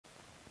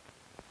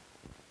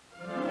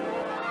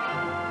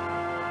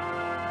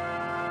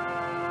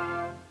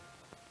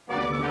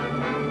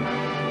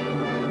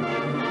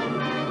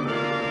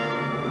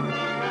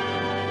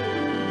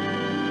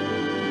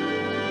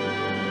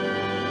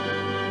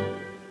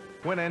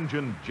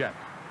twin-engine jet,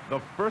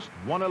 the first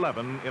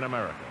 111 in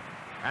America,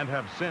 and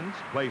have since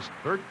placed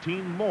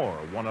 13 more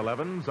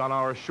 111s on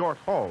our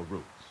short-haul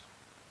routes.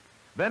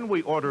 Then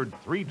we ordered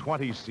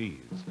 320Cs,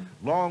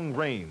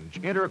 long-range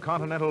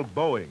intercontinental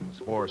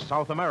Boeings for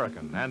South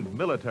American and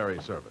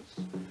military service,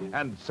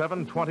 and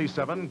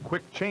 727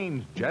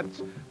 quick-change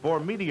jets for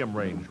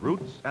medium-range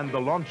routes and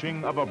the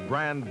launching of a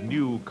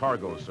brand-new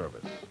cargo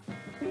service.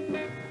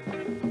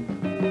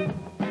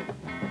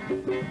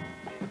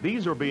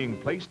 These are being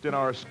placed in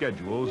our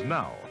schedules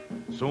now.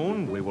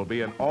 Soon, we will be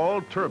an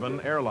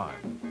all-turbine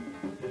airline.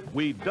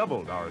 We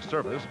doubled our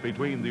service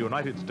between the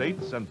United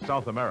States and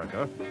South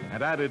America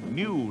and added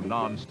new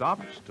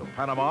non-stops to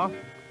Panama,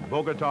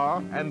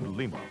 Bogota, and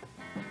Lima.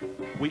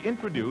 We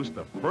introduced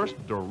the first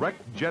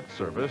direct jet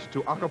service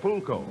to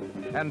Acapulco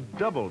and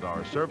doubled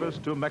our service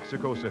to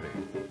Mexico City.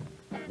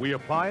 We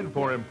applied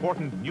for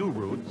important new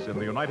routes in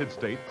the United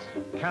States,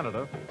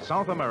 Canada,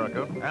 South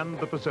America, and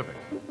the Pacific.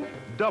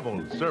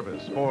 Doubled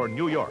service for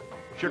New York,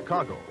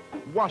 Chicago,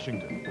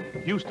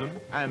 Washington, Houston,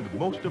 and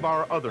most of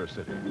our other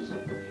cities.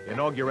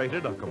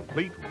 Inaugurated a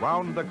complete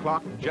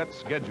round-the-clock jet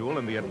schedule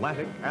in the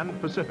Atlantic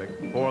and Pacific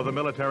for the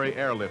Military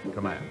Airlift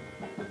Command.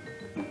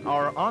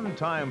 Our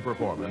on-time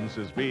performance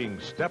is being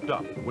stepped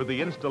up with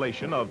the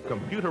installation of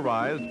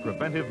computerized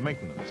preventive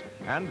maintenance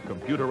and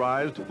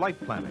computerized flight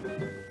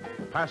planning.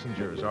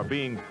 Passengers are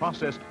being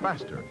processed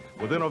faster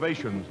with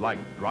innovations like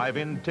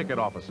drive-in ticket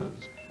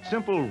offices,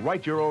 simple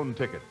write-your-own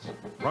tickets,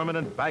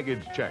 permanent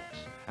baggage checks,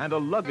 and a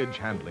luggage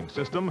handling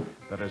system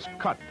that has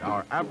cut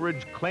our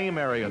average claim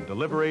area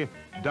delivery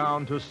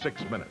down to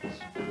 6 minutes.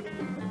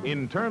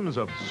 In terms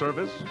of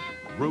service,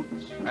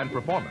 routes, and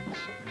performance,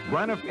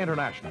 Braniff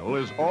International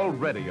is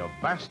already a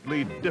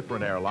vastly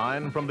different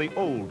airline from the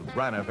old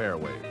Braniff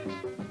Airways.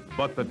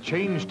 But the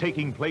change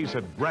taking place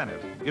at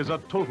Braniff is a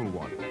total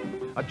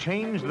one, a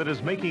change that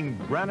is making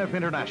Braniff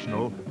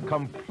International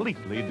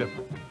completely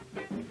different.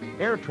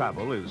 Air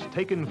travel is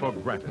taken for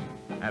granted,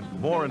 and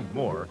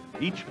more,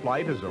 each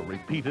flight is a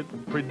repeated,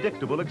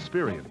 predictable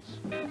experience,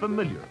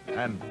 familiar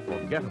and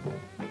forgettable.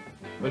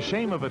 The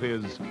shame of it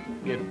is,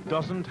 it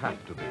doesn't have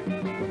to be.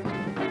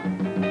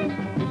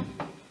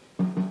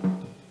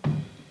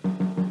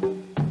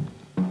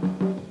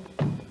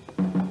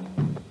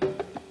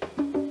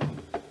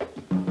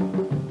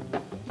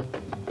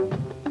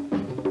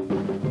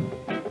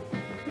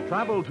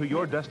 Travel to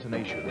your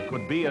destination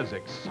could be as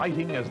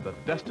exciting as the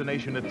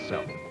destination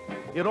itself.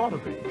 It ought to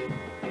be.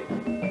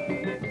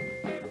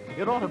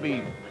 It ought to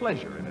be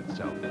pleasure in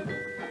itself.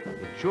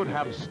 It should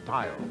have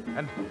style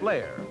and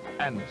flair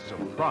and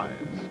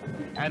surprise.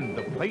 And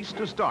the place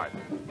to start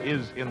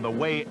is in the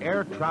way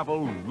air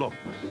travel looks.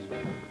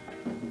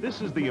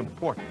 This is the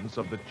importance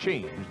of the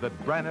change that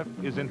Braniff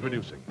is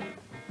introducing.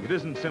 It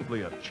isn't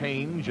simply a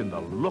change in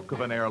the look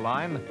of an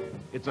airline,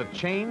 it's a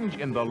change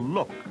in the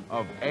look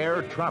of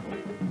air travel.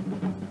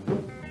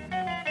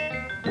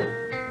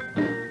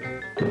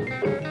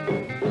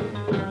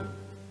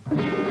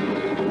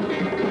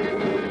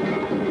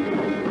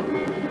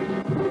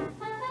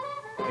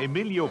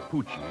 Emilio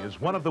Pucci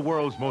is one of the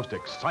world's most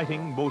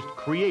exciting, most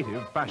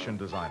creative fashion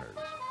designers.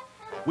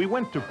 We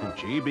went to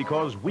Pucci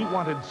because we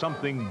wanted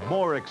something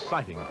more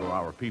exciting for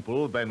our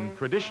people than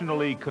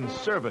traditionally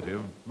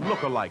conservative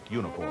look-alike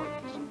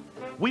uniforms.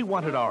 We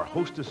wanted our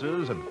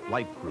hostesses and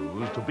flight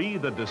crews to be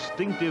the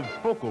distinctive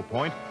focal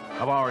point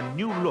of our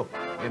new look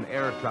in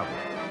air travel.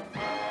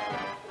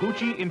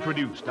 Pucci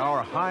introduced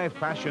our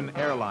high-fashion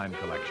airline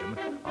collection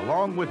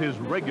along with his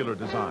regular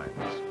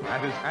designs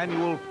at his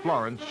annual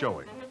Florence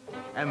showing.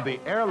 And the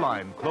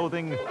airline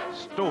clothing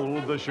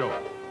stole the show.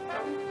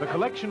 The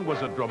collection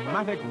was a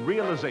dramatic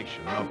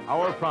realization of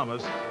our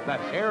promise that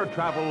air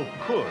travel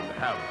could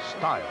have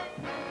style,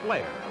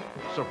 flair,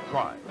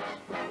 surprise.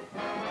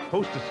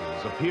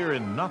 Hostesses appear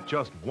in not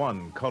just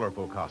one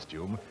colorful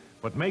costume,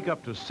 but make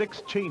up to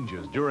 6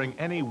 changes during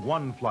any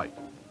one flight.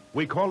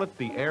 We call it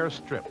the air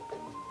strip.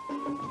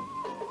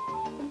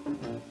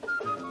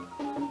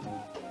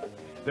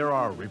 There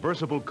are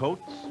reversible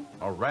coats,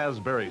 a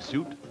raspberry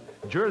suit,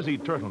 jersey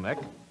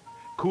turtleneck,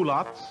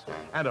 culottes,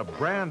 and a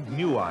brand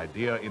new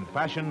idea in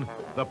fashion,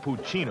 the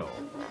Puccino,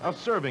 a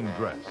serving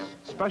dress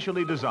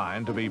specially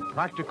designed to be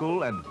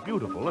practical and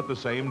beautiful at the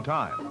same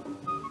time.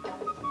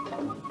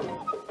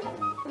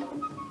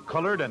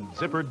 Colored and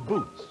zippered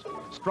boots,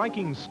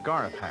 striking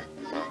scarf hats,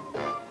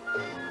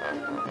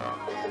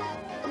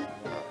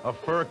 a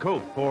fur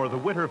coat for the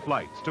winter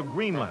flights to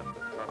Greenland,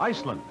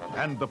 Iceland,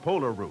 and the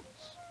polar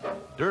routes,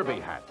 derby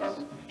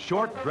hats,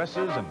 short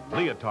dresses and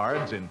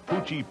leotards in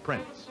Pucci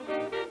prints.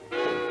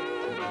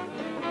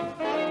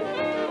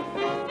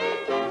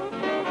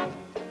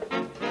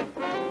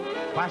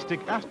 Plastic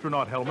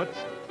astronaut helmets,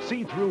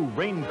 see-through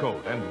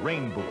raincoat and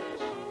rain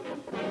boots.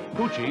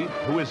 Pucci,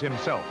 who is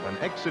himself an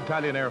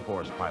ex-Italian Air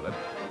Force pilot,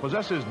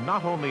 possesses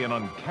not only an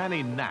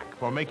uncanny knack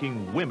for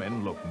making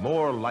women look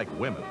more like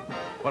women,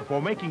 but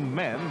for making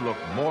men look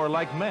more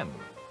like men.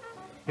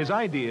 His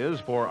ideas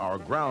for our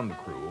ground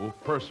crew,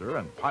 purser,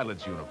 and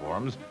pilot's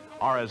uniforms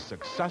are as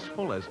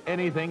successful as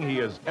anything he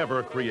has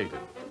ever created.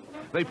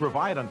 They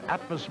provide an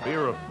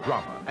atmosphere of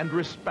drama and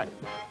respect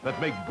that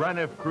make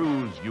Braniff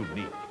crews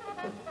unique.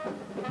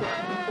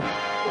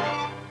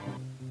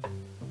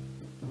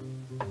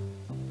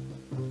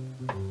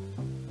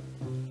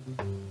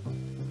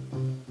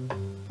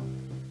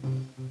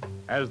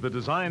 As the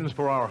designs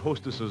for our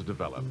hostesses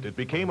developed, it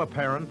became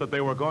apparent that they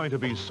were going to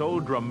be so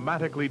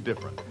dramatically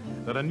different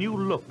that a new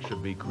look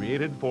should be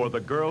created for the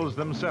girls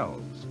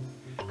themselves.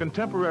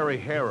 Contemporary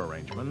hair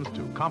arrangements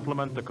to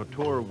complement the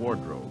couture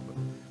wardrobe.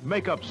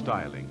 Makeup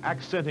styling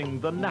accenting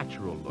the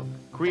natural look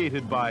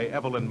created by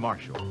Evelyn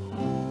Marshall.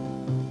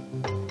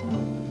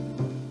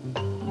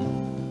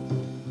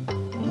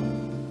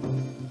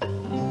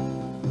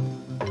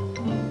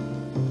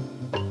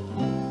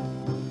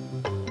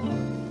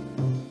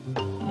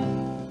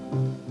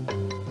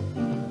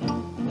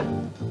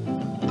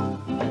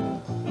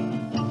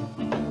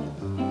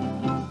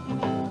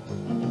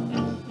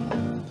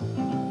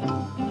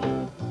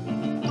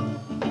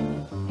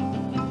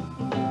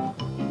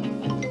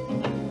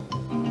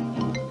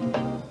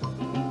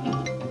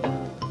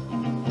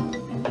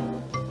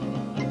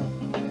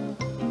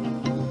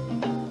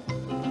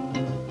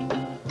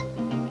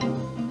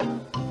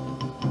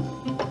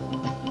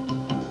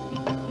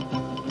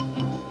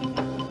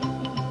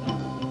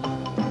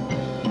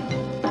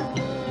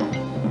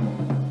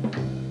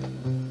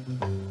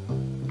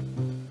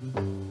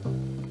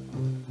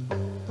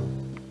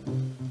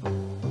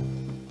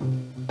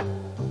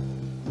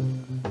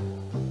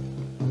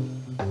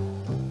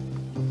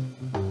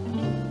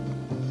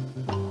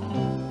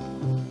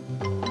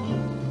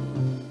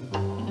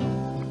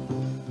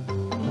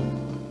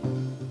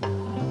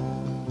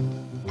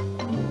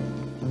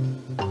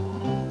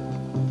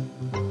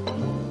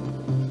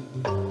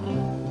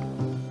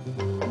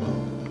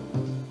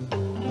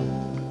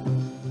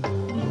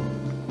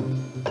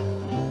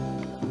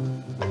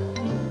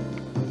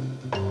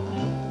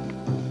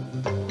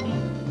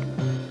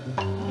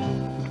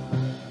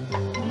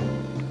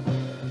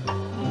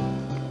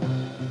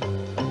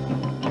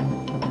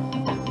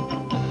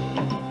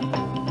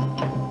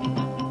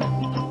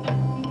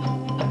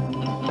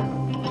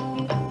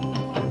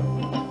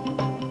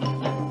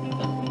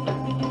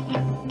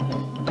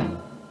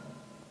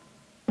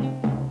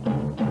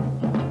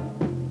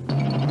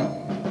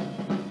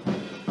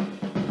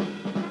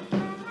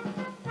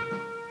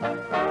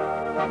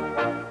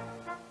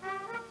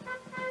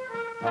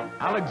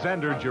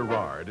 Alexander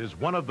Girard is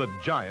one of the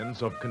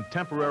giants of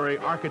contemporary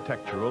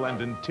architectural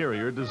and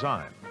interior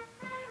design.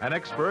 An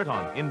expert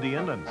on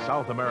Indian and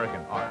South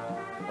American art,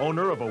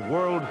 owner of a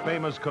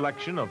world-famous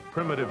collection of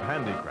primitive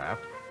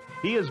handicraft,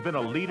 he has been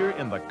a leader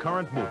in the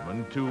current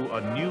movement to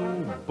a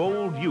new,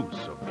 bold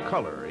use of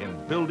color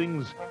in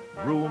buildings,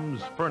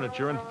 rooms,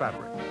 furniture, and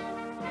fabrics.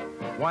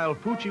 While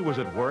Pucci was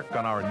at work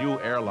on our new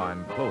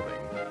airline clothing,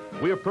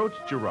 we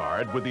approached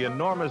Girard with the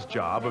enormous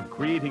job of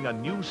creating a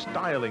new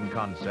styling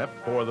concept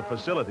for the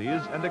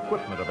facilities and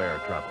equipment of air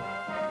travel.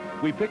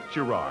 We picked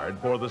Girard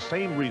for the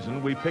same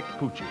reason we picked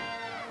Pucci.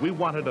 We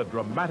wanted a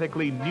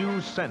dramatically new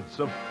sense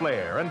of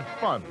flair and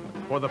fun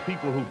for the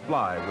people who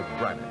fly with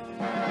Braniff.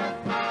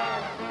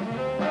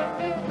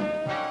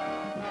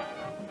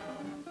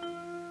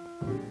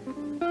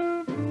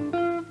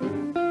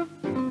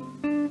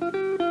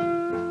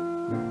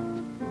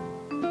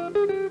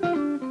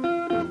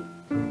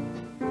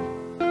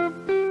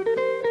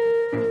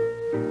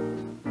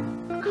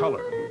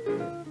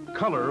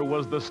 Color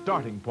was the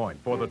starting point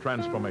for the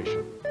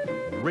transformation.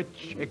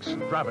 Rich,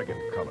 extravagant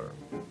color.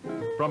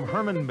 From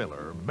Herman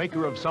Miller,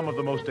 maker of some of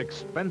the most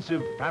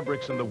expensive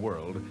fabrics in the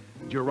world,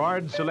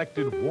 Girard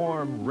selected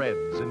warm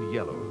reds and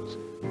yellows,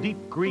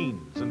 deep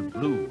greens and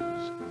blues,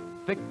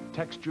 thick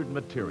textured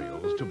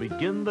materials to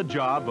begin the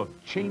job of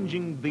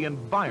changing the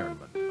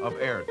environment of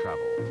air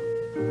travel.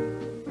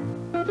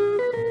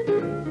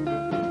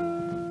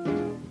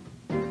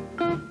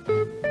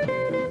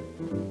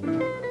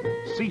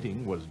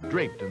 Seating was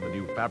draped in the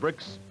new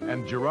fabrics,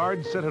 and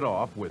Girard set it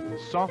off with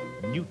soft,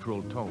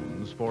 neutral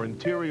tones for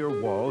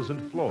interior walls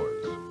and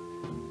floors.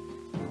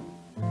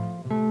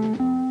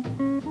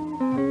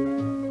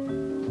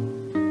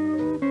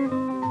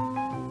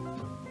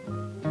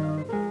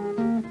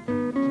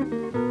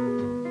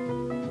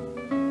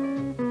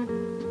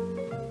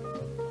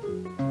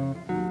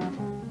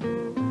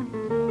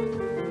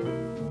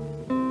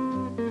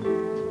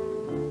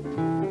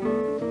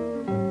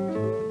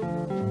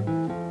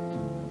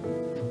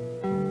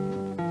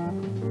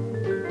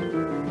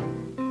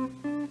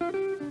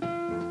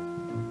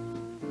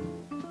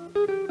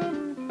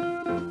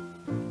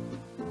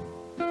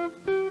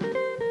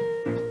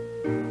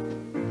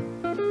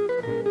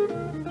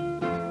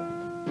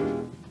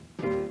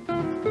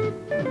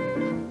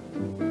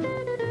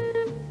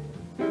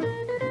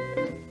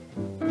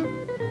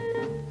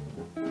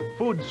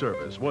 Food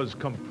service was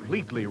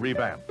completely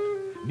revamped.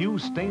 New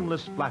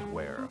stainless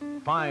flatware,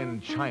 fine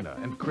china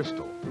and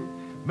crystal.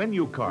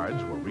 Menu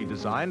cards were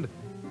redesigned,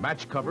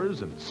 match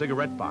covers and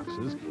cigarette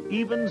boxes,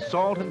 even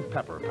salt and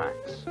pepper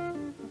packs.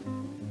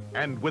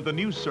 And with the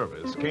new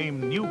service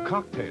came new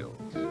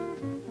cocktails.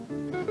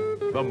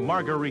 The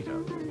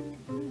margarita,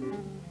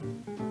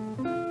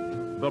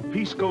 the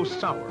Pisco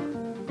Sour,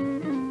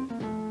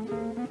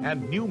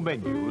 and new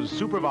menus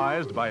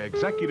supervised by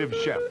Executive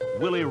Chef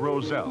Willie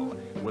Roselle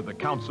with the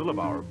counsel of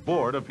our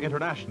Board of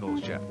International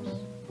Chefs.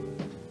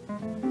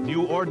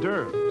 New hors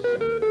d'oeuvres.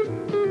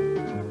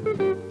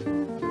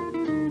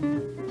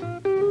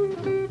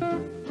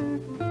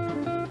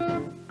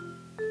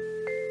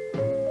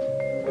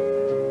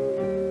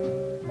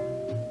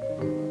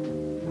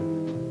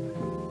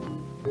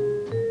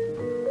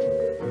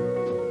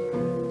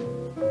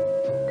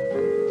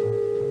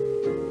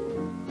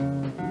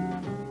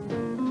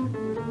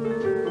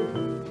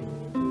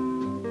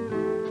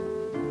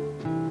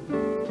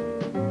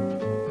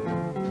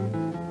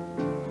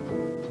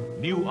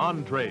 New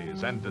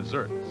entrees and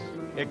desserts,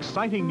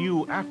 exciting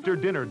new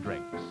after-dinner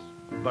drinks,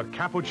 the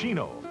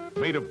cappuccino,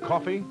 made of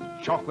coffee,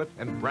 chocolate,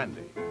 and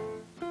brandy.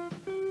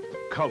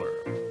 Color,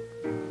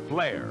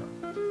 flair,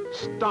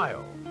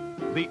 style,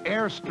 the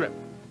airstrip,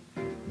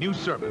 new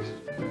service,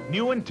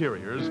 new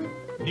interiors,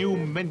 new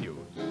menus.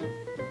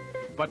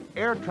 But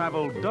air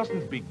travel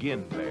doesn't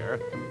begin there,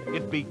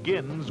 it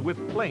begins with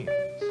planes.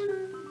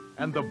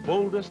 And the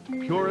boldest,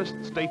 purest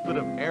statement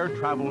of air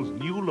travel's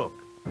new look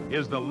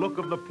is the look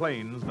of the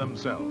planes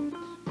themselves.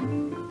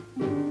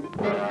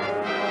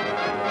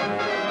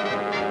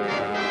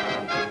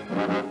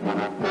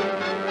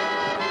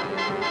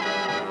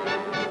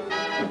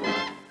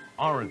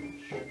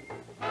 Orange,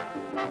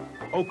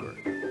 ochre,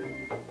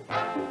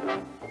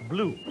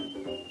 blue,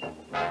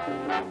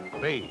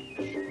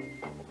 beige,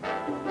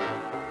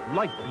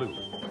 light blue,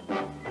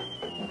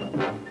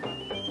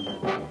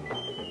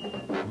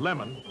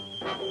 lemon,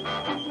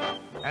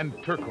 and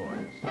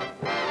turquoise.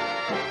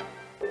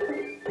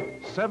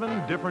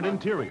 7 different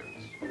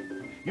interiors.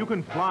 You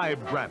can fly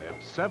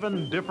Braniff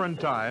 7 different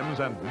times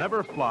and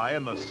never fly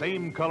in the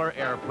same color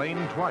airplane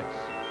twice.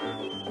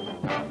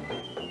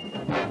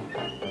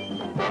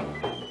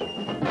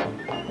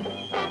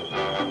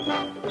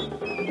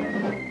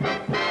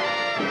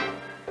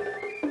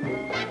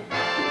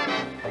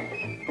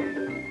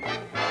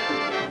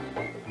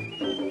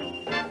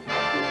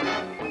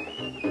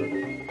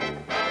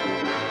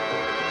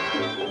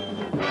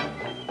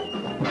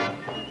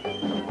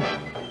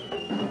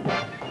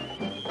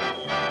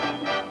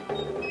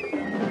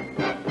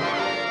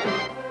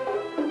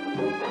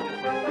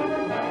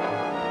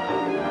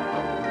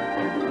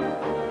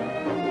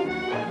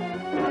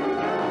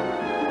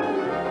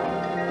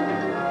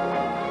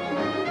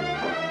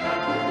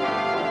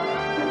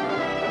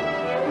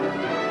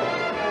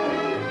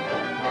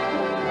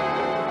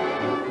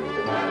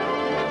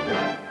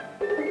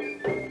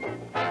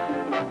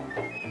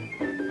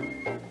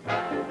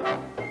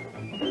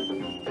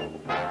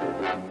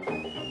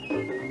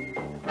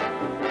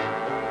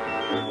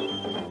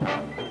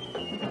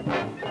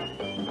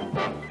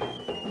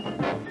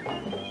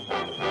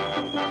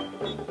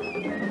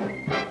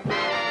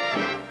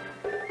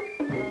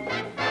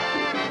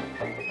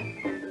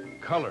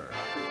 Color,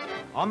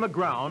 on the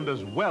ground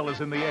as well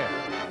as in the air.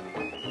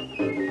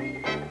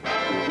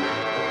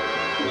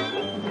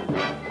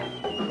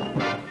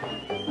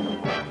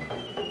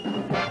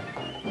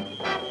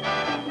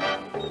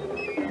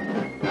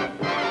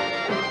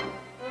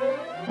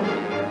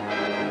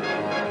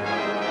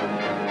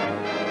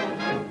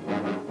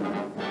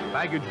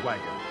 Baggage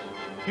wagons,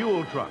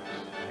 fuel trucks,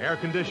 air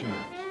conditioners,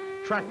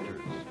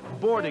 tractors,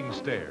 boarding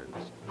stairs,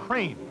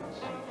 cranes.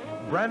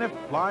 Braniff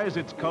flies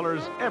its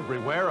colors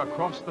everywhere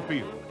across the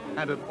field,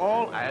 and it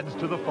all adds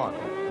to the fun.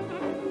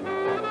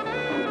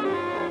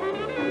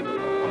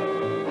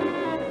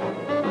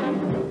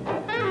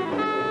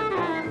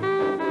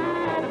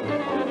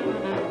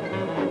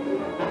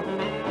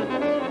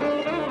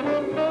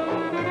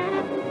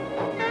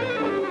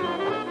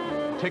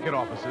 Ticket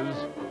offices,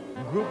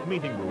 group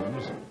meeting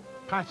rooms,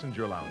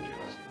 passenger lounges.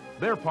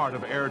 They're part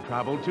of air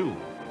travel too,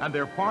 and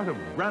they're part of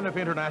Braniff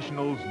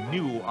International's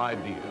new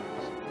ideas.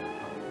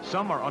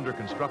 Some are under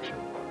construction.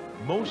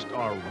 Most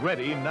are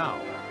ready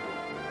now.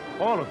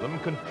 All of them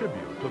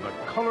contribute to the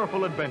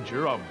colorful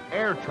adventure of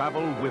air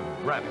travel with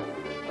Braniff.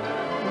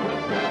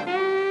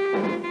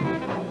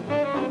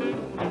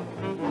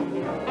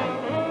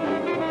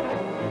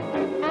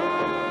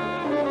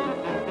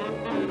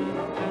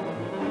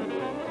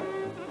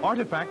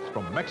 Artifacts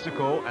from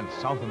Mexico and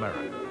South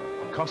America,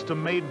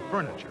 custom-made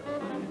furniture.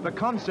 The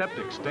concept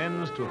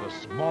extends to the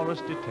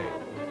smallest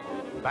detail.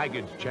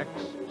 Baggage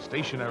checks,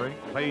 stationery,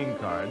 playing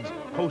cards,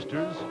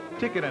 posters,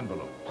 ticket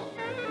envelopes.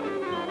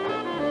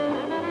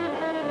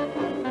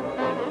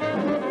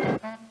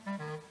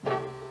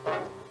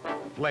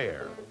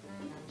 Flair,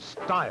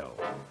 style,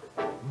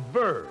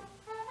 verve,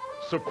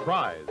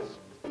 surprise,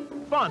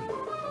 fun.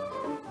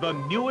 The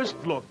newest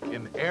look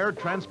in air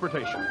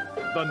transportation,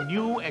 the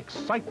new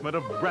excitement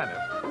of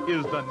Braniff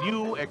is the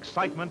new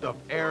excitement of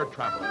air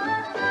travel.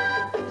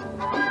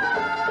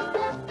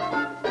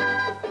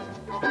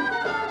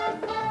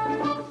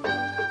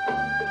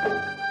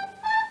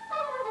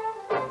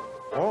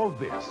 All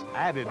this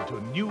added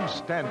to new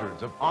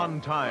standards of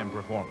on-time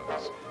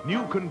performance,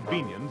 new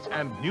convenience,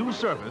 and new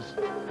service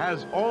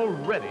has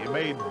already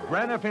made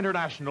Braniff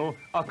International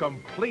a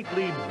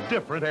completely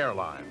different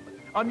airline,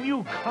 a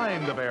new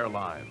kind of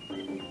airline.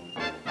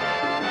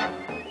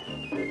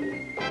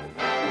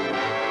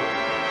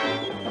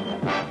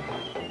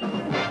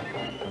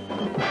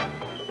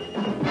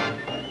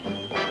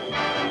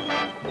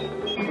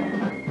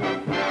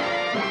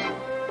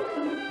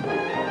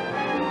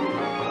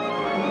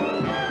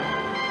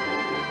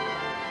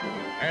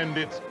 And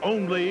it's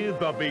only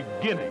the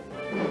beginning.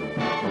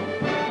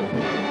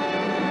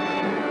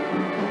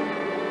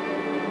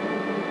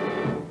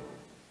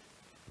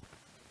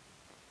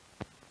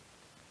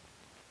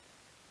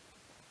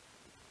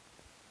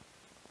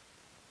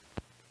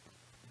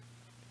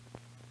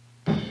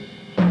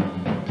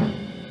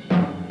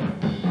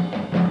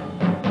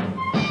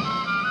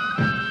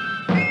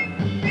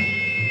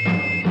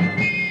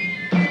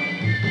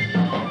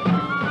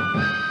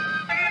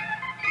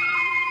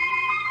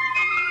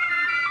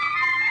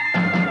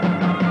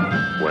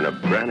 When a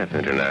Braniff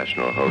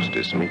International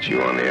hostess meets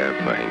you on the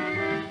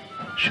airplane,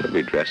 she'll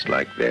be dressed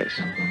like this.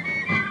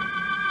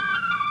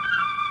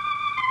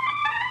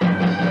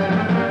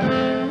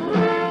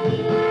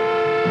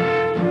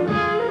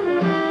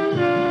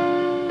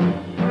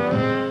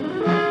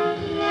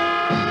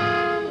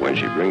 When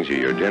she brings you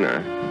your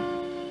dinner,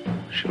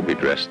 she'll be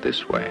dressed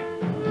this way.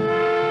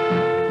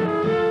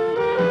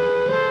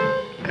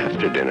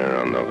 After dinner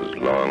on those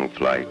long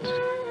flights,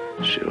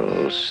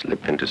 she'll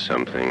slip into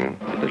something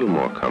a little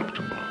more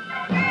comfortable.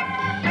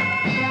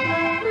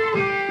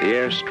 The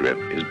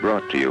airstrip is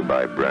brought to you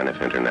by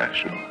Braniff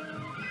International,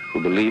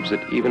 who believes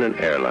that even an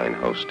airline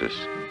hostess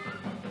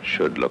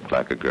should look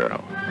like a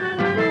girl.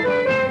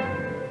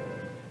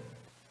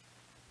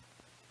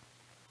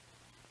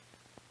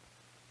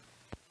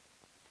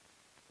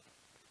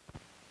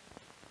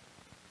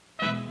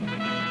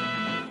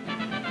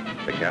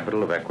 The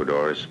capital of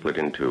Ecuador is split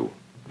in two.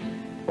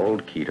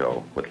 Old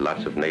Quito, with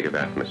lots of native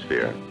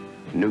atmosphere.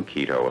 New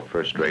Quito, a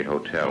first-rate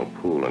hotel,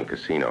 pool, and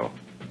casino.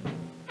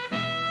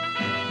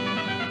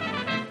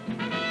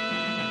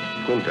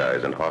 Punta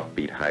is an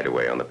offbeat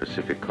hideaway on the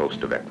Pacific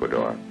coast of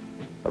Ecuador,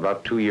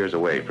 about 2 years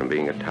away from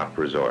being a top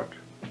resort.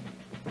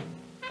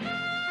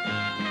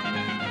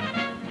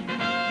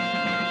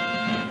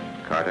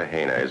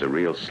 Cartagena is a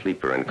real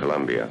sleeper in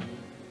Colombia.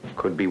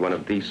 Could be one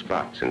of these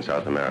spots in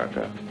South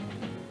America.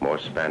 More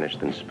Spanish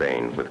than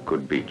Spain, with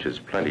good beaches,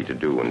 plenty to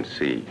do and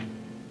see.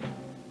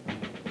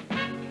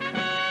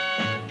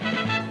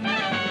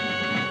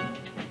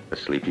 A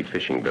sleepy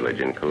fishing village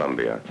in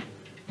Colombia.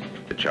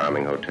 The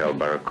charming Hotel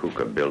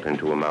Barracuda built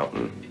into a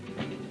mountain.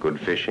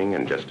 Good fishing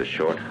and just a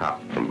short hop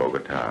from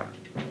Bogota.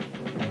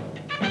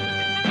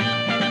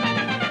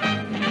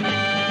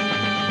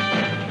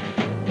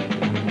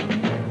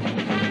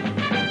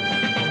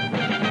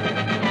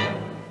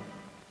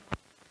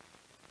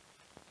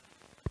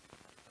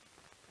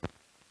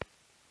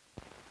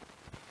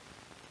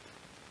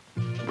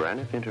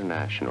 Braniff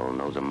International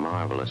knows a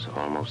marvelous,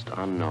 almost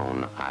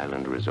unknown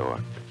island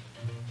resort.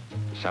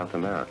 South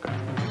America.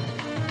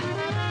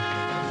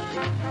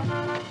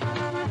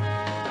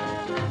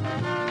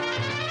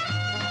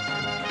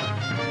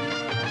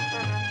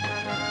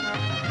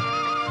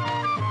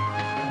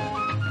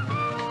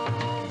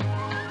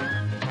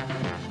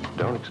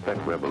 Don't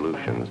expect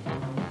revolutions,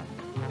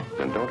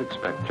 then don't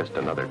expect just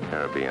another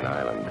Caribbean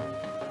island.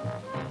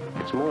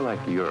 It's more like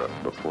Europe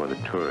before the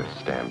tourist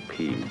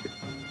stampede.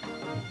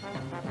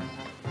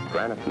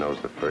 Braniff knows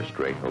the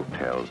first-rate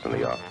hotels and the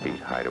offbeat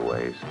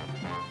hideaways.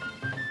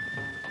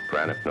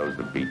 Braniff knows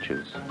the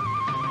beaches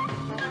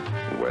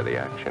and where the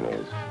action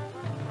is.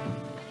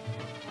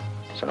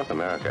 South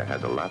America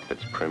has a lot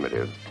that's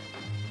primitive,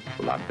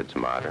 a lot that's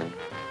modern,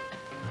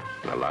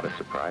 and a lot of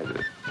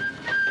surprises.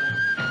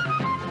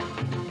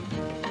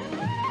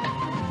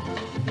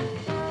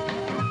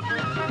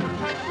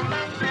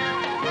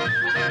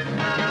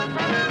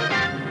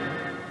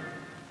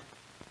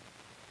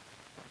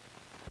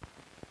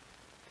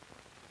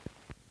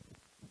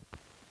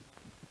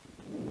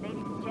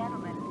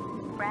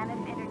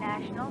 Braniff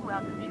International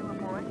welcomes you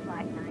aboard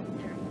Flight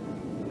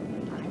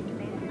 930. Our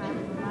estimated time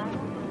of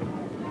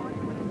arrival is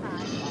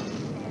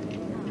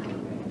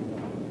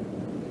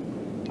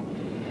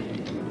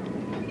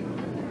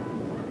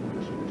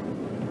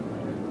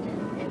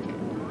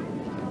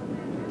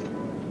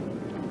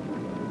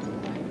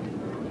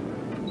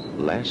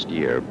Last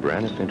year,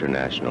 Braniff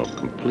International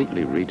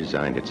completely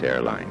redesigned its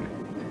airline.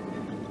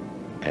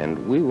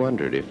 And we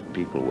wondered if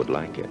people would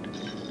like it.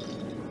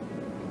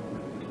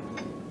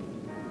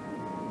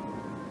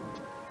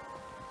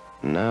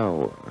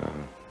 Now,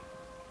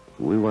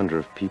 we wonder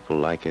if people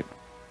like it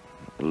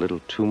a little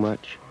too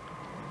much.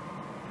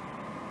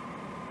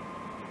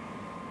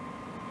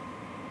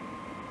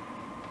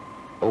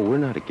 Oh, we're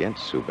not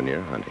against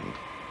souvenir hunting.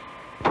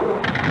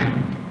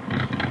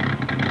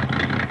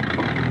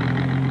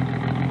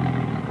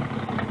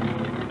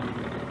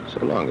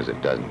 So long as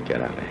it doesn't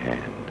get out of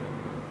hand.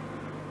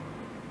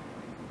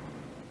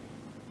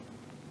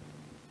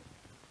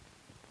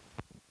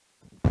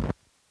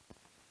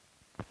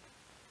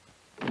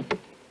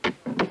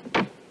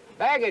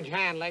 Baggage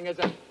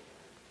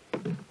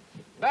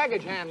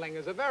handling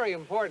is a very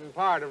important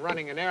part of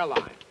running an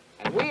airline.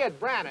 And we at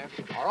Braniff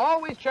are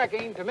always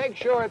checking to make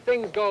sure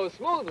things go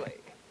smoothly.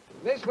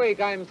 This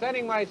week, I'm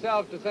sending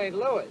myself to St.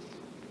 Louis.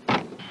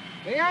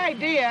 The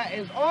idea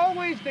is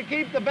always to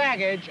keep the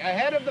baggage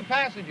ahead of the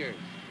passengers.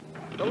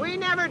 But we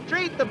never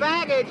treat the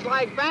baggage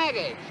like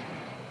baggage.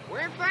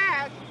 We're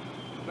fast,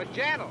 but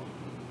gentle.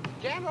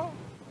 Gentle?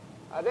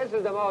 This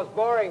is the most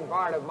boring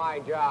part of my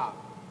job.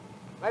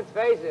 Let's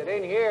face it,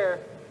 in here,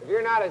 if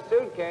you're not a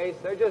suitcase,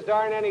 there just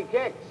aren't any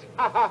kicks.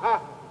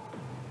 The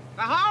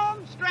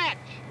home stretch.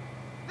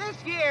 This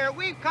year,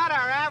 we've cut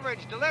our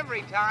average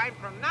delivery time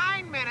from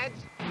 9 minutes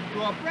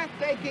to a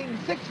breathtaking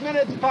 6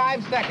 minutes,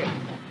 5 seconds.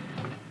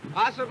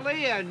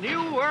 Possibly a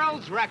new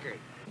world's record.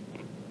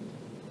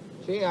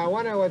 Gee, I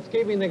wonder what's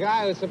keeping the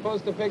guy who's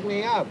supposed to pick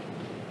me up.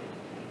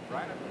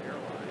 Braniff